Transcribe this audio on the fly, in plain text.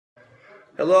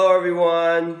Hello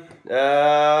everyone.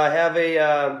 I have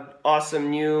a awesome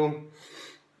new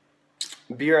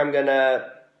beer I'm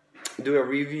gonna do a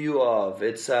review of.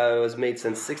 It was made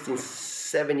since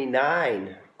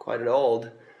 1679, quite an old.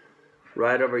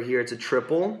 Right over here, it's a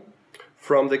triple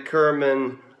from the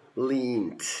Karmeleit,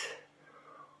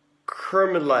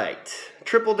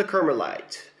 triple the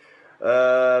Karmeleit,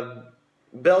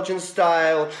 Belgian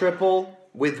style triple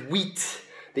with wheat.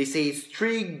 They say it's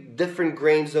 3 different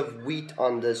grains of wheat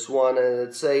on this one, and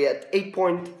it's at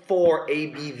 8.4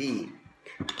 ABV.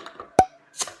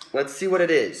 Let's see what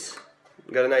it is.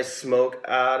 Got a nice smoke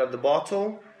out of the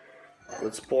bottle.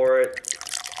 Let's pour it.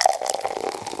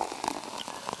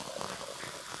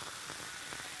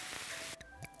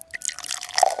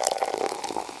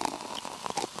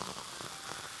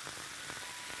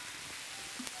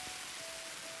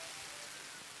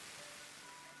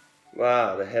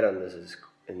 Wow, the head on this is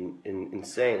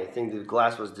insane. I think the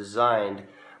glass was designed,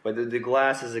 but the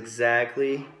glass is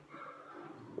exactly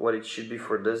what it should be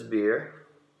for this beer.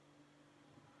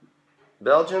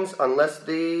 Belgians, unless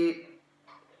they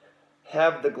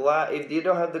have the glass, if they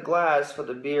don't have the glass for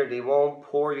the beer, they won't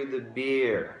pour you the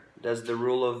beer. That's the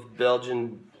rule of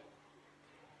Belgian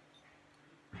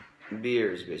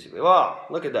beers, basically. Wow,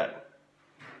 look at that.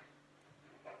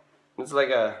 It's like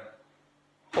a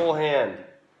whole hand.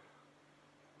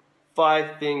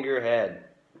 5-finger head.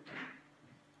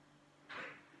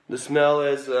 The smell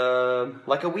is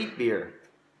like a wheat beer.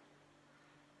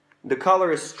 The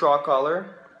color is straw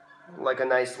color, like a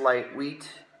nice light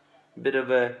wheat. Bit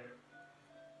of a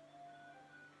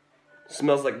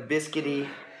smells like biscuity,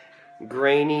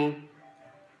 grainy.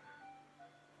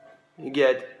 You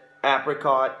get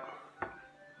apricot,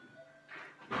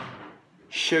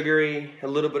 sugary, a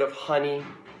little bit of honey.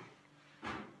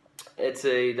 It's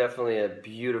definitely a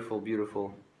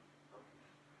beautiful.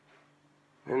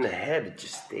 And the head, it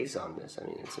just stays on this. I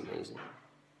mean, it's amazing.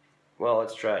 Well,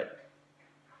 let's try it.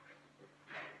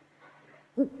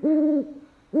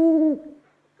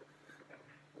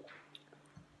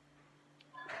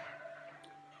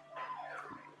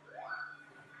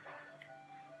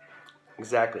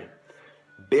 Exactly.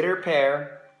 Bitter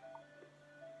pear,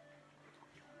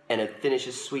 and it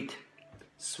finishes sweet.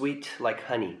 Sweet like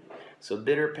honey. So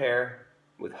bitter pear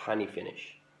with honey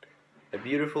finish. A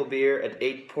beautiful beer at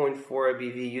 8.4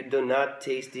 ABV. You do not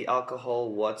taste the alcohol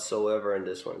whatsoever in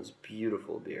this one. It's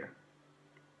beautiful beer.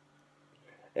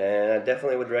 And I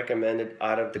definitely would recommend it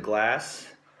out of the glass.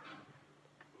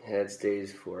 And it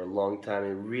stays for a long time.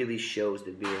 It really shows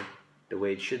the beer the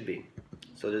way it should be.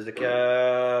 So this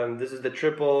is the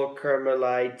triple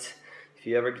Karmeleit. If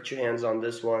you ever get your hands on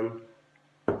this one,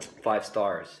 5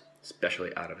 stars,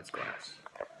 especially out of its glass.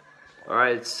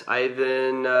 Alright,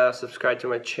 Ivan, subscribe to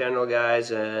my channel, guys,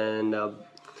 and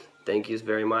thank you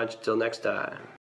very much. Till next time.